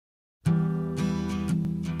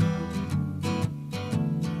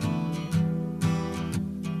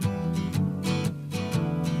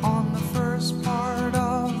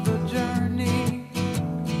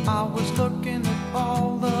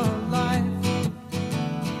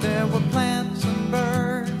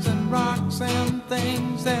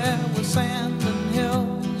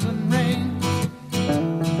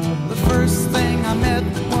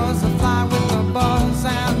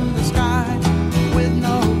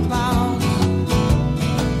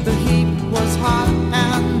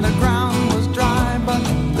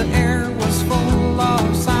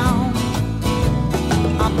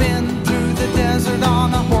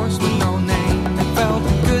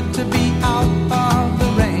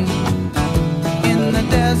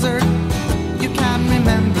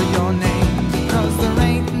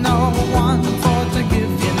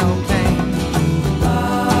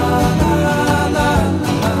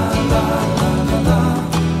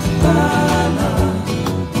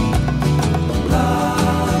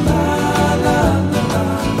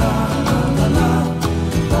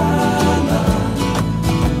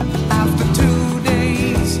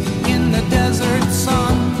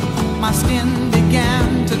my skin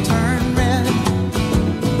began to turn red.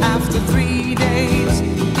 After 3 days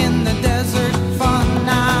in the desert fun,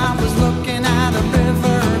 I was looking at a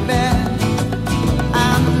riverbed,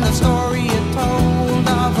 and the story it told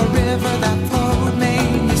of a river that flowed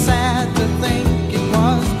made me sad to think it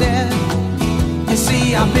was dead. You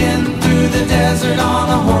see, I've been through the desert on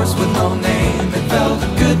a horse with no name. It felt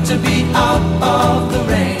good to be out of the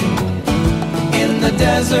rain. In the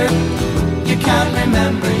desert, you can't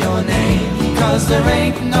remember your name, 'cause there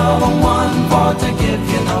ain't no one for to give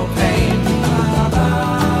you no pain.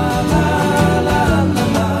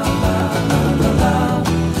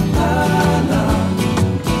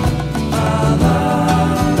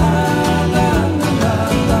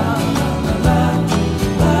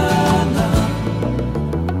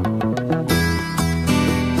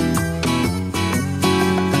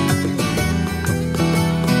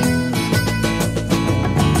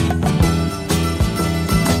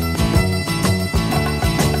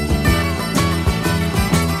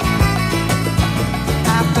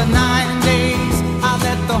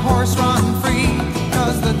 Run free,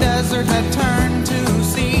 'cause the desert had turned to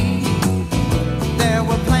sea. There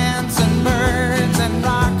were plants and birds and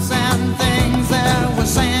rocks and things. There was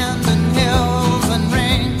sand and hills and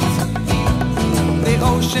rings. The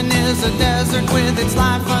ocean is a desert with its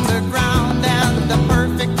life underground and the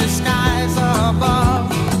perfect disguise above.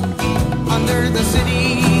 Under the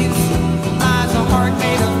cities lies a heart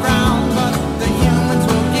made of ground, but the humans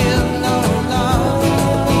will give no love.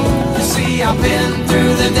 You see, I've been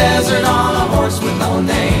through the desert on a horse with no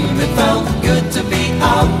name. It felt good to be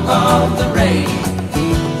out of the rain.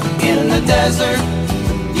 In the desert,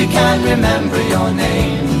 you can't remember your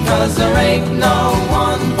name, 'cause there ain't no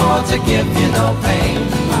one for to give you no pain.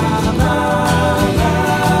 La, la, la, la,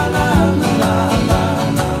 la, la, la,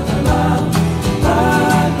 la, la, la,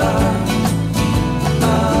 la, la, la,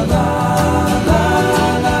 la, la,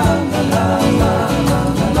 la,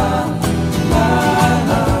 la,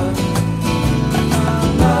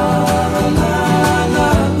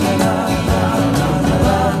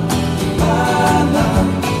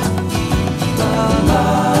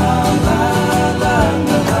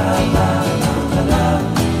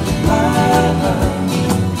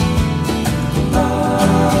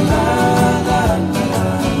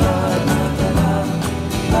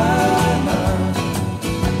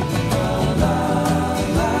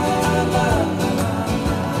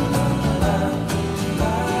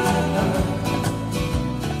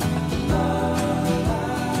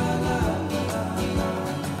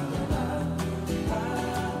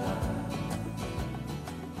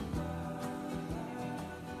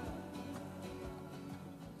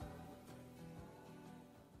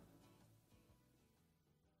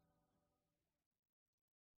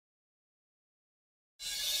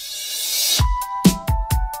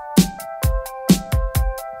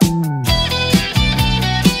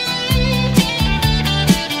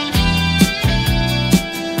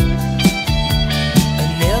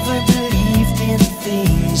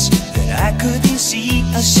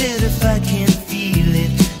 I said if I can't feel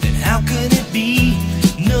it, then how could it be?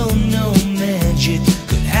 No, no magic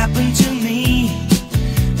could happen to me.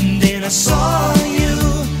 And then I saw you,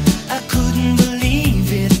 I couldn't believe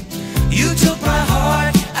it. You took my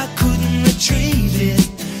heart, I couldn't retrieve it.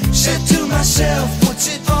 Said to myself, what's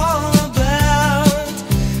it all about?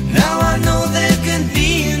 Now I know there can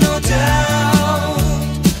be no doubt.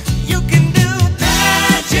 You can do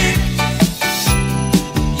magic,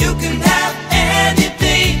 you can have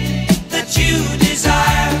anything that you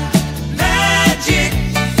desire. Magic,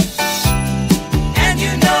 and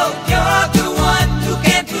you know you're the one who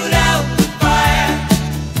can put out the fire.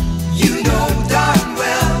 You know darn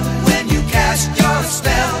well when you cast your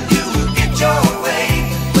spell, you will get your way.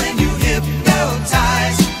 When you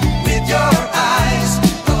hypnotize with your eyes,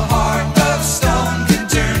 a heart of stone can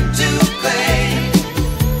turn to clay.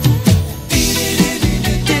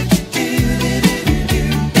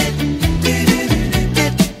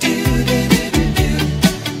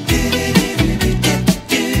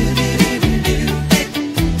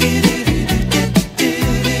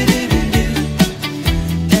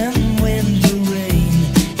 And when the rain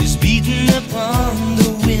is beating upon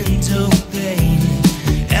the window pane,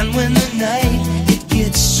 and when the night it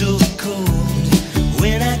gets so cold,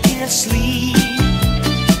 when I can't sleep,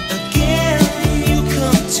 again you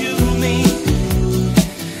come to me.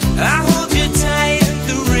 I hold you tight and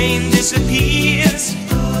the rain disappears.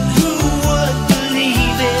 Who would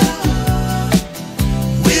believe it?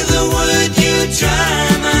 With a word you dry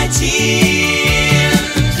my tears.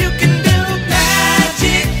 You can do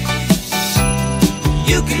magic,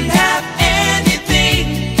 you can have anything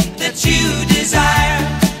that you desire.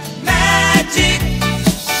 Magic.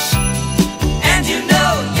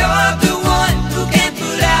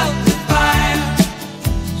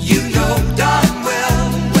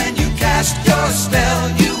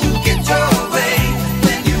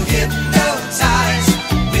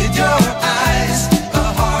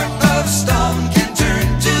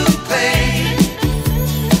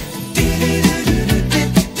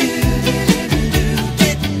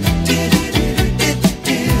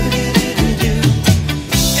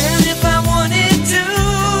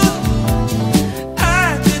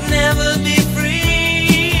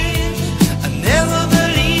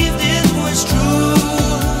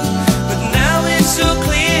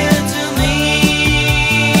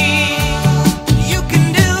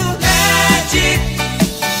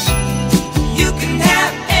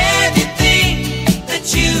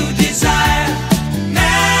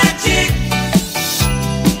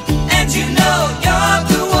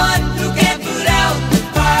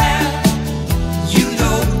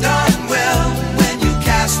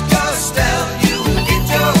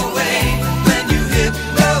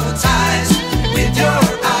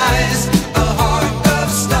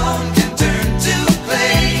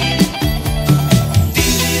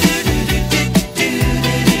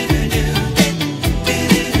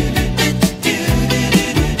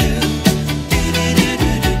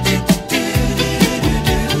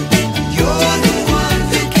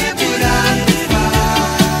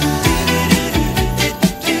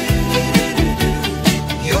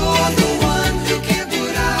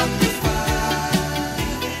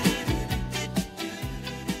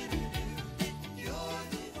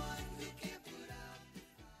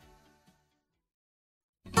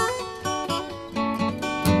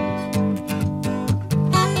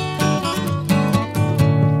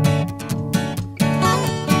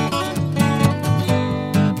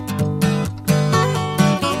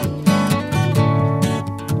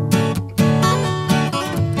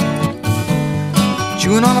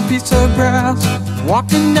 chewing on a piece of grass,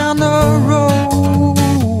 walking down the road.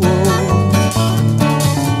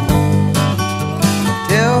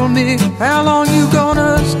 Tell me, how long you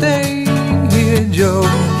gonna stay here, Joe?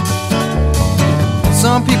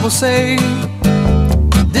 Some people say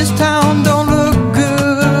this town don't look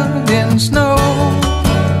good in snow.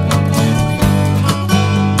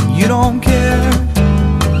 You don't care,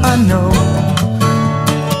 I know.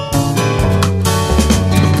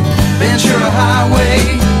 Ventura Highway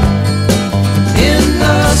in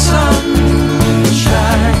the sunshine,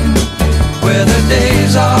 where the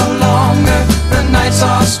days are longer, the nights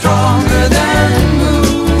are stronger than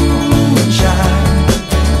moonshine.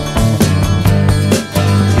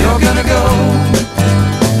 You're gonna go,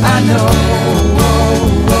 I know.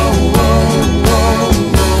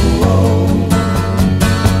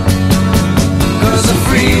 Cause the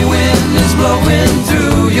free wind is blowing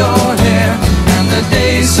through your hair, and the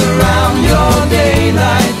days surround your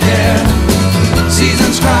daylight there.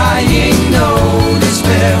 Seasons crying, no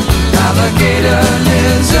despair. Alligator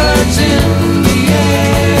lizards in the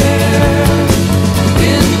air,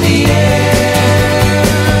 in the air.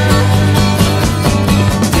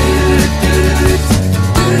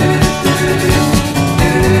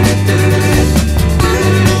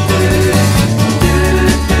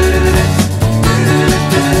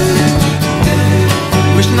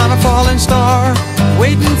 Wishing on a falling star,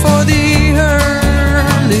 waiting for the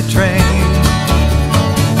early train.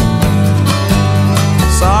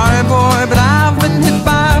 Sorry boy, but I've been hit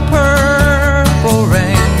by purple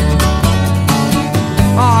rain.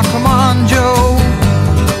 Aw, come on Joe,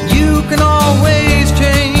 you can always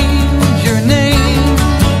change your name.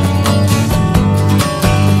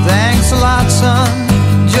 Thanks a lot son,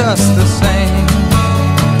 just the same.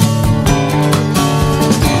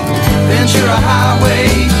 Ventura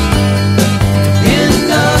Highway in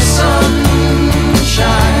the sunshine,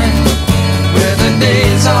 where the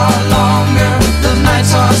days are longer, the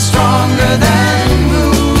nights are stronger than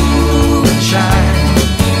moonshine.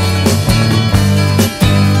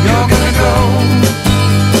 You're gonna go,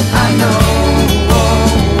 I know.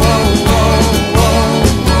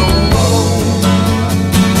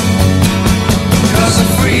 Cause the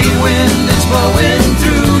free wind is blowing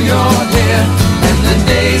through your hair, and the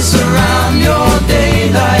days surround your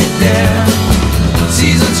daylight there.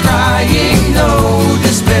 Seasons crying, no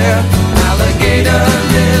despair. Alligator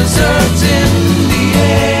lizards in the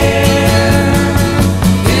air,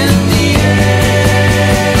 in the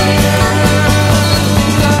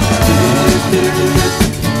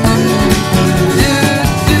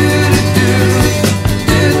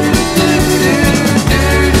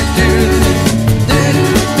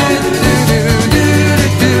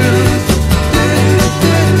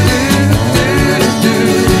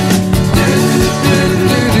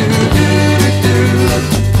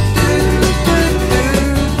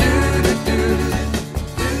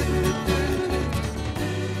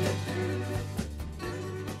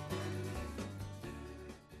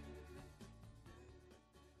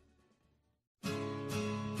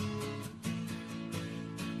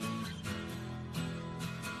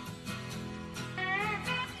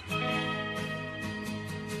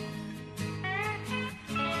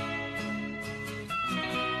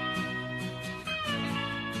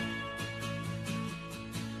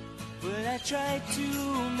I tried to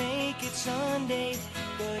make it Sunday,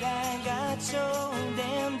 but I got so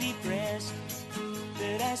damn depressed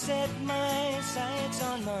that I set my sights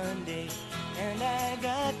on Monday, and I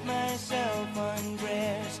got myself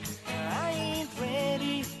undressed. I ain't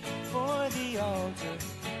ready for the altar,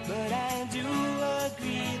 but I do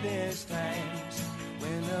agree there's times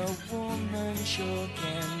when a woman sure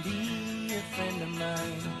can be a friend of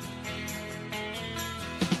mine.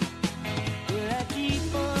 But I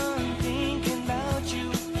keep on thinking about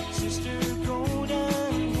you, sister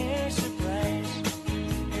golden hair surprise,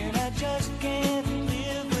 and I just can't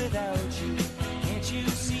live without you. Can't you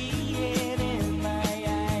see it in my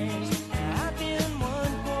eyes? I've been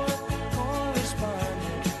one poor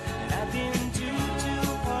correspondent, and I've been too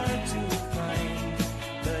hard to find,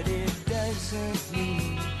 but it doesn't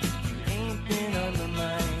mean you ain't been on my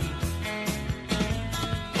mind.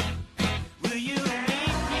 Will you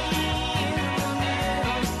meet me in the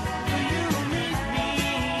middle? Will you meet me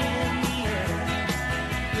in the air?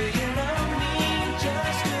 Will you love me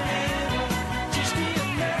just a little, just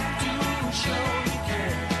enough to show you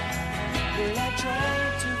care? Well, I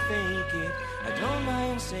tried to fake it, I don't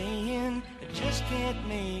mind saying I just can't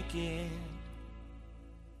make it.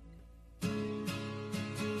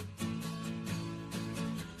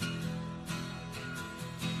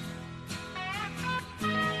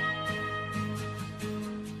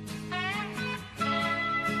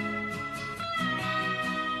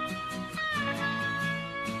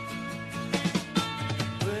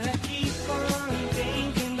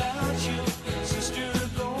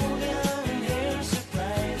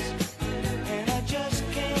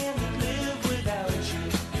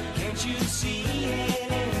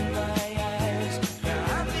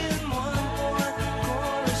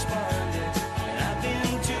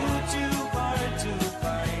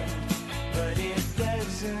 but it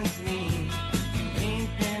doesn't mean you ain't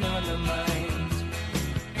been on the mind.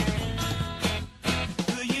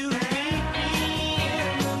 Will you meet me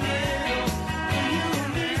in the middle? Will you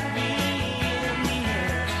meet me in the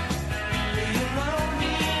air? Will you love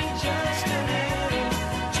me just a little,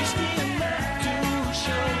 just enough to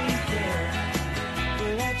show you care?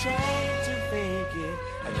 Will I try to fake it?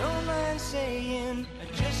 I don't mind saying I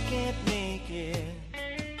just can't make it.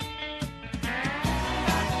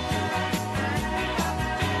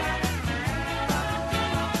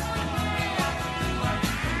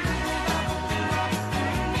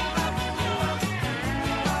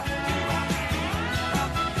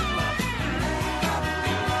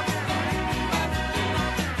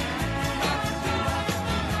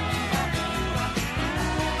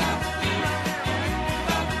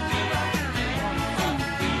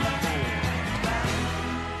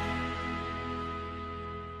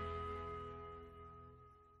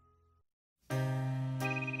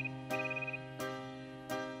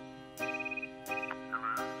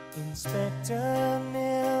 Inspector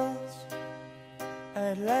Mills,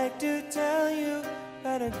 I'd like to tell you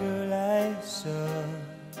about a girl I saw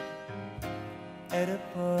at a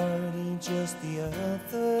party just the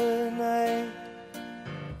other night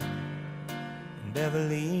in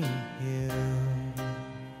Beverly Hills.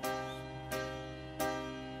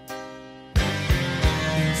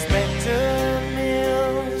 Inspector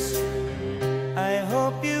Mills, I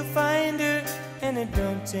hope you find her and it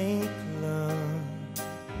don't take long.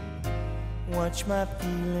 Watch my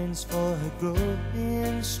feelings for her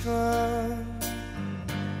growing strong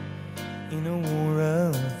in a war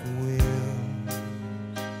of wills.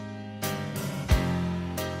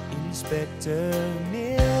 Inspector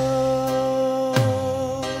Mills,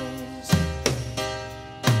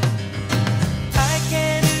 I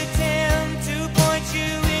can't attempt to point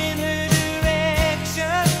you in her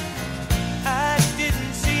direction. I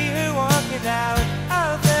didn't see her walking out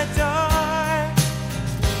of the door.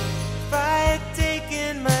 If I had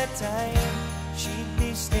taken my time, she'd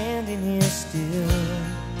be standing here still.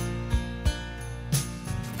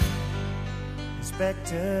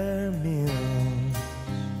 Inspector Mills,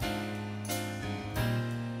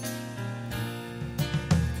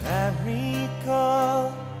 I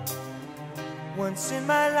recall once in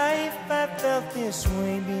my life I felt this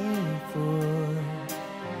way before,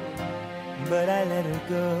 but I let her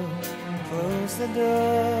go and close the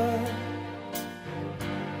door,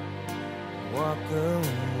 walk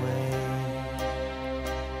away.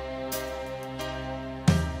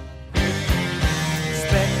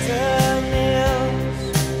 Inspector Mills,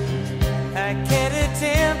 I can't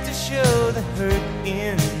attempt to show the hurt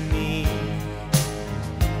in me,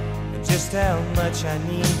 just how much I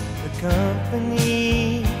need the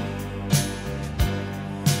company.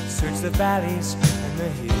 Search the valleys and the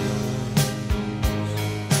hills.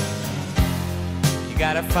 You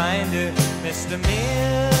gotta find her, Mr.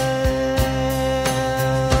 Mills.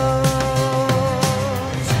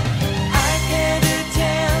 I can't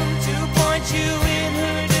attempt to point you in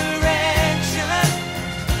her direction.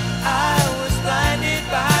 I was blinded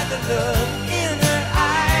by the look in her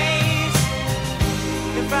eyes.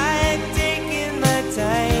 If I had taken my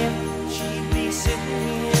time, she'd be sitting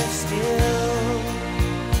here still.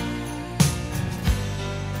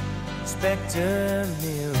 Inspector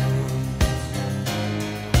Mills.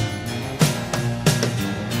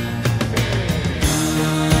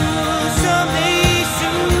 Someday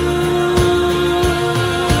soon,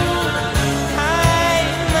 I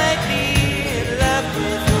might be in love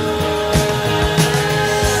with you.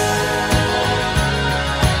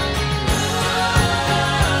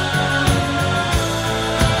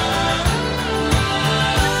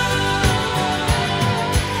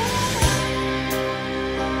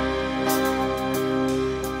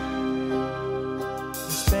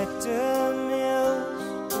 Inspector Mills,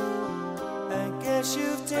 I guess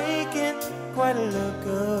you've taken quite a look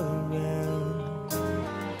around.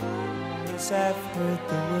 Yes, I've heard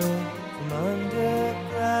the word from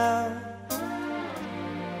underground.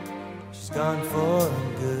 She's gone for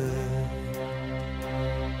good.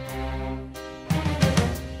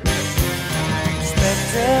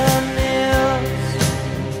 Inspector Mills,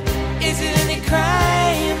 is it any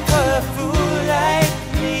crime for a fool like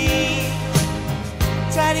me?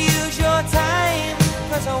 Try to use your time,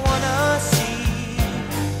 'cause I wanna see.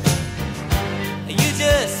 You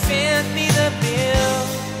just sent me the bill.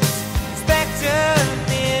 Inspector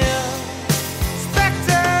Mills,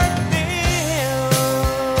 Inspector Mills.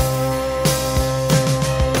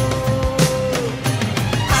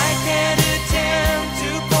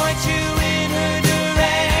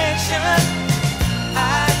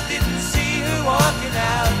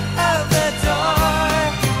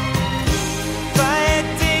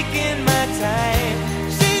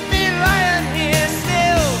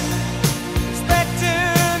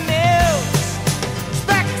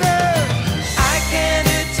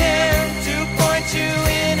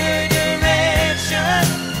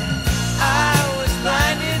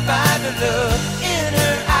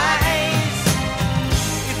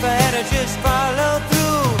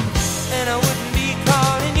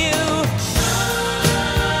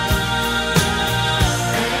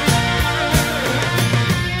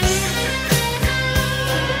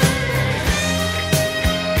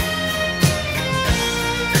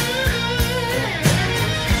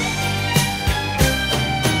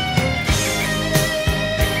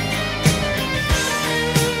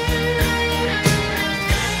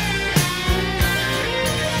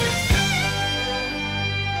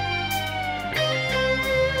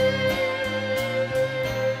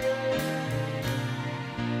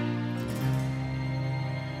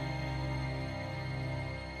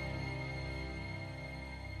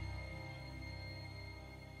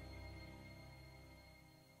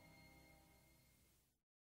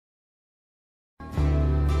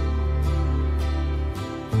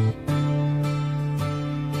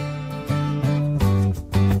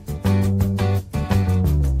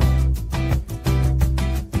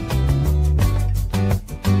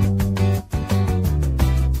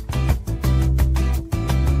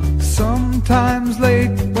 Sometimes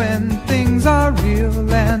late when things are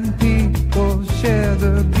real and people share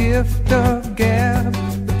the gift of gab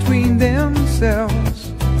between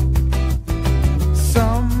themselves.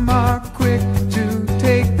 Some are quick to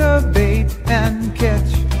take the bait and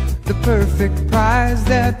catch the perfect prize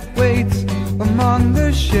that waits among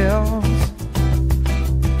the shells.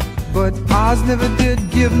 But Oz never did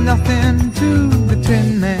give nothing to the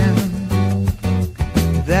Tin Man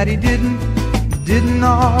that he didn't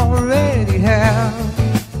already have.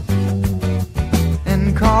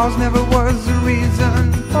 And cause never was the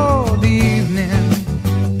reason for the evening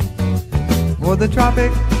or the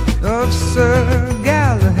Tropic of Sir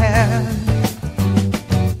Galahad.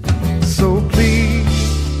 So please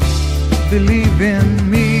believe in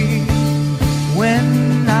me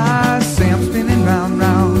when I say I'm spinning round,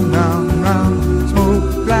 round, round, round.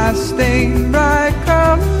 Smoke, glass, stain, bright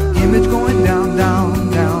cup, image going down, down,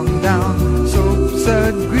 down, down. Soaps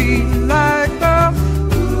are green like love.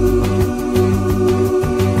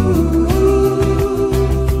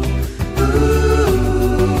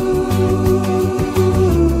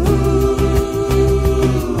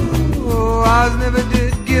 Oh, Oz never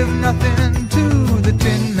did give nothing to the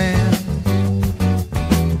Tin Man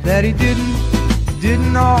that he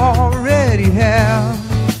didn't already have.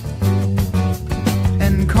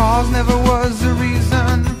 And cause never was the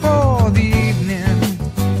reason for the evening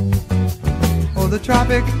or the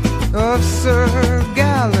Tropic of Sir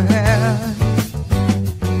Galahad.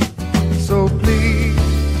 So please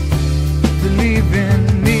believe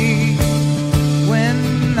in me when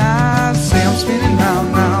I say I'm spinning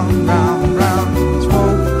round, round, round, round.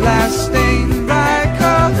 Smoke, glass, stain, bright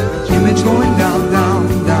cup, image going down, down,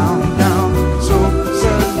 down, down. Soaps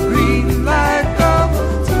are green like gold.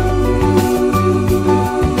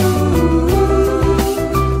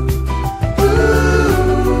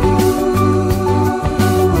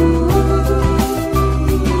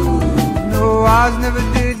 No, Oz never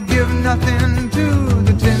did give nothing to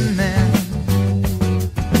the Tin Man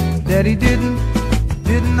that he didn't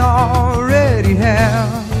already have.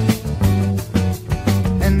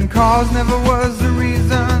 And cause never was the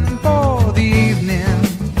reason for the evening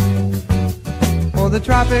or the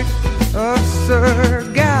Tropic of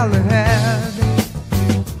Sir Galahad.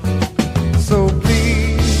 So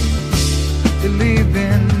please believe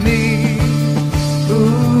in me.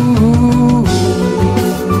 Ooh.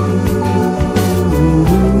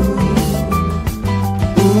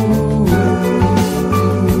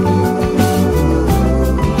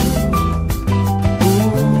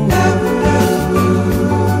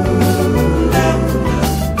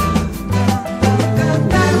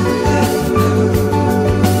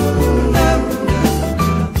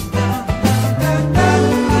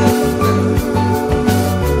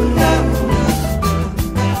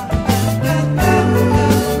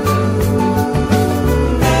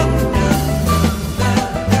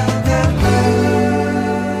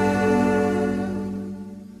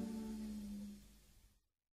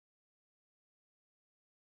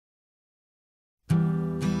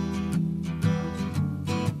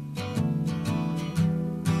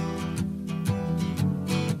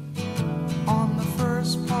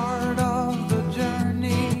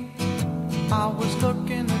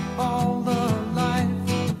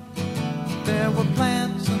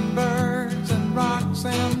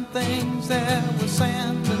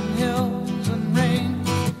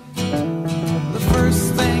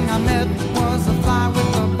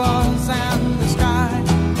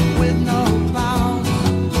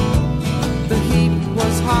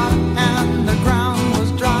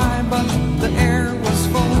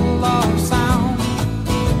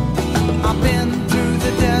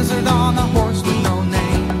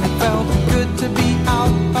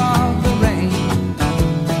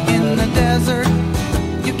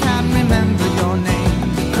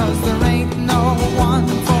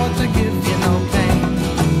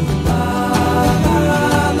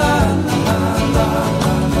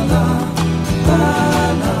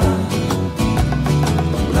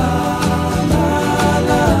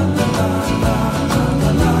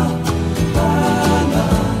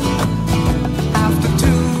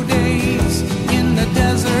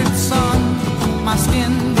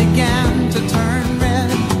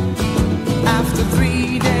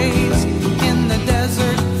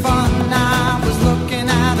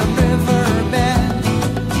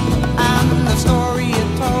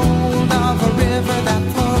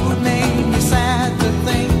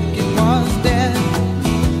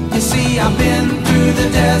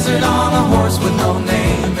 desert on a horse with no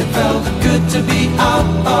name. It felt good to be out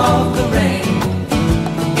of the rain.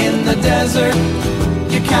 In the desert,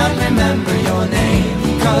 you can't remember your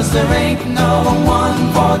name, 'cause there ain't no one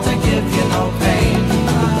for to give you no pain.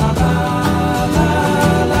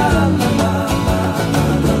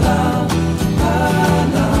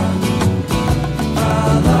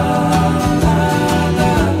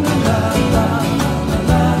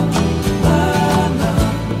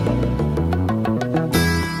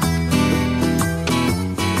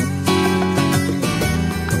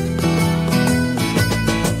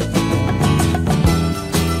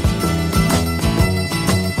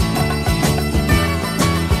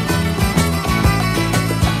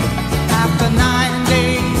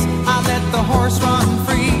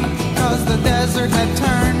 Had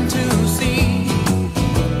turned to sea.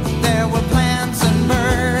 There were plants and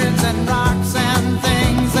birds and rocks and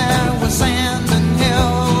things. There was sand and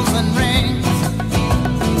hills and rings.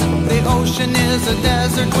 The ocean is a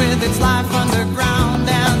desert with its life underground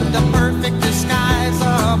and a perfect disguise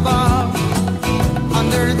above.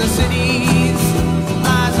 Under the cities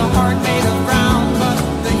lies a heart made of ground, but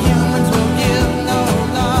the humans will give no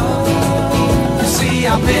love. You see,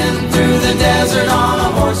 I've been through the desert on a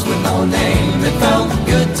horse with no name. It felt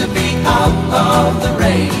good to be out of the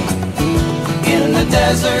rain. In the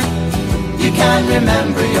desert, you can't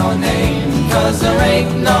remember your name, 'cause there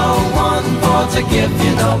ain't no one for to give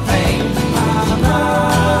you no pain. La, la,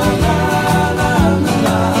 la, la, la,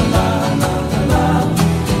 la, la, la, la,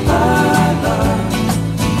 la,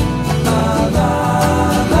 la, la, la, la, la,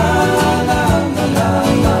 la,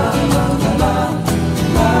 la,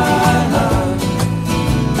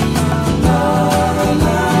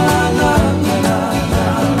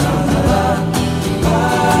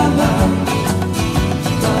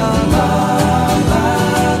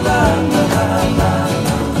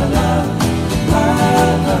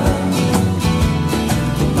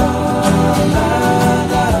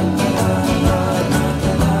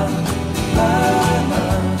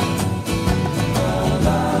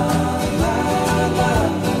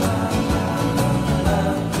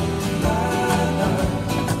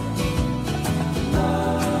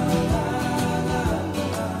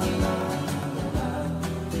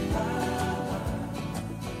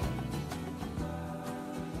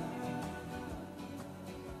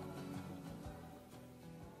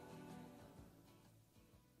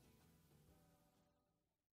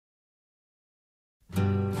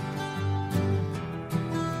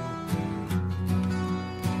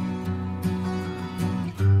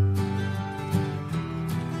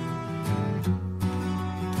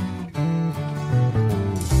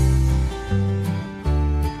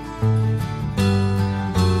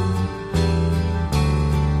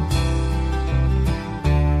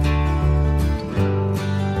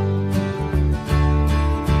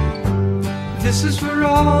 This is for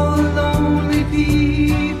all the lonely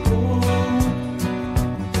people,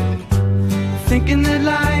 thinking that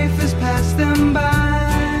life has passed them by.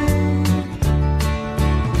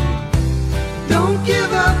 Don't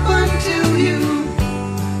give up until you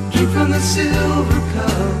drink from the silver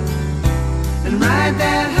cup and ride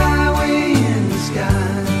that highway in the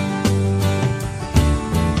sky.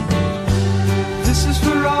 This is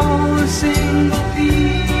for all the single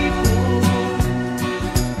people,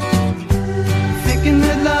 thinking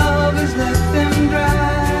that love has left them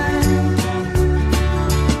dry.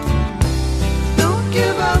 Don't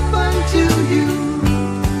give up until you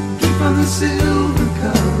drink from the silver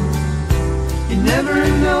cup. You never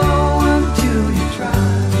know until you try.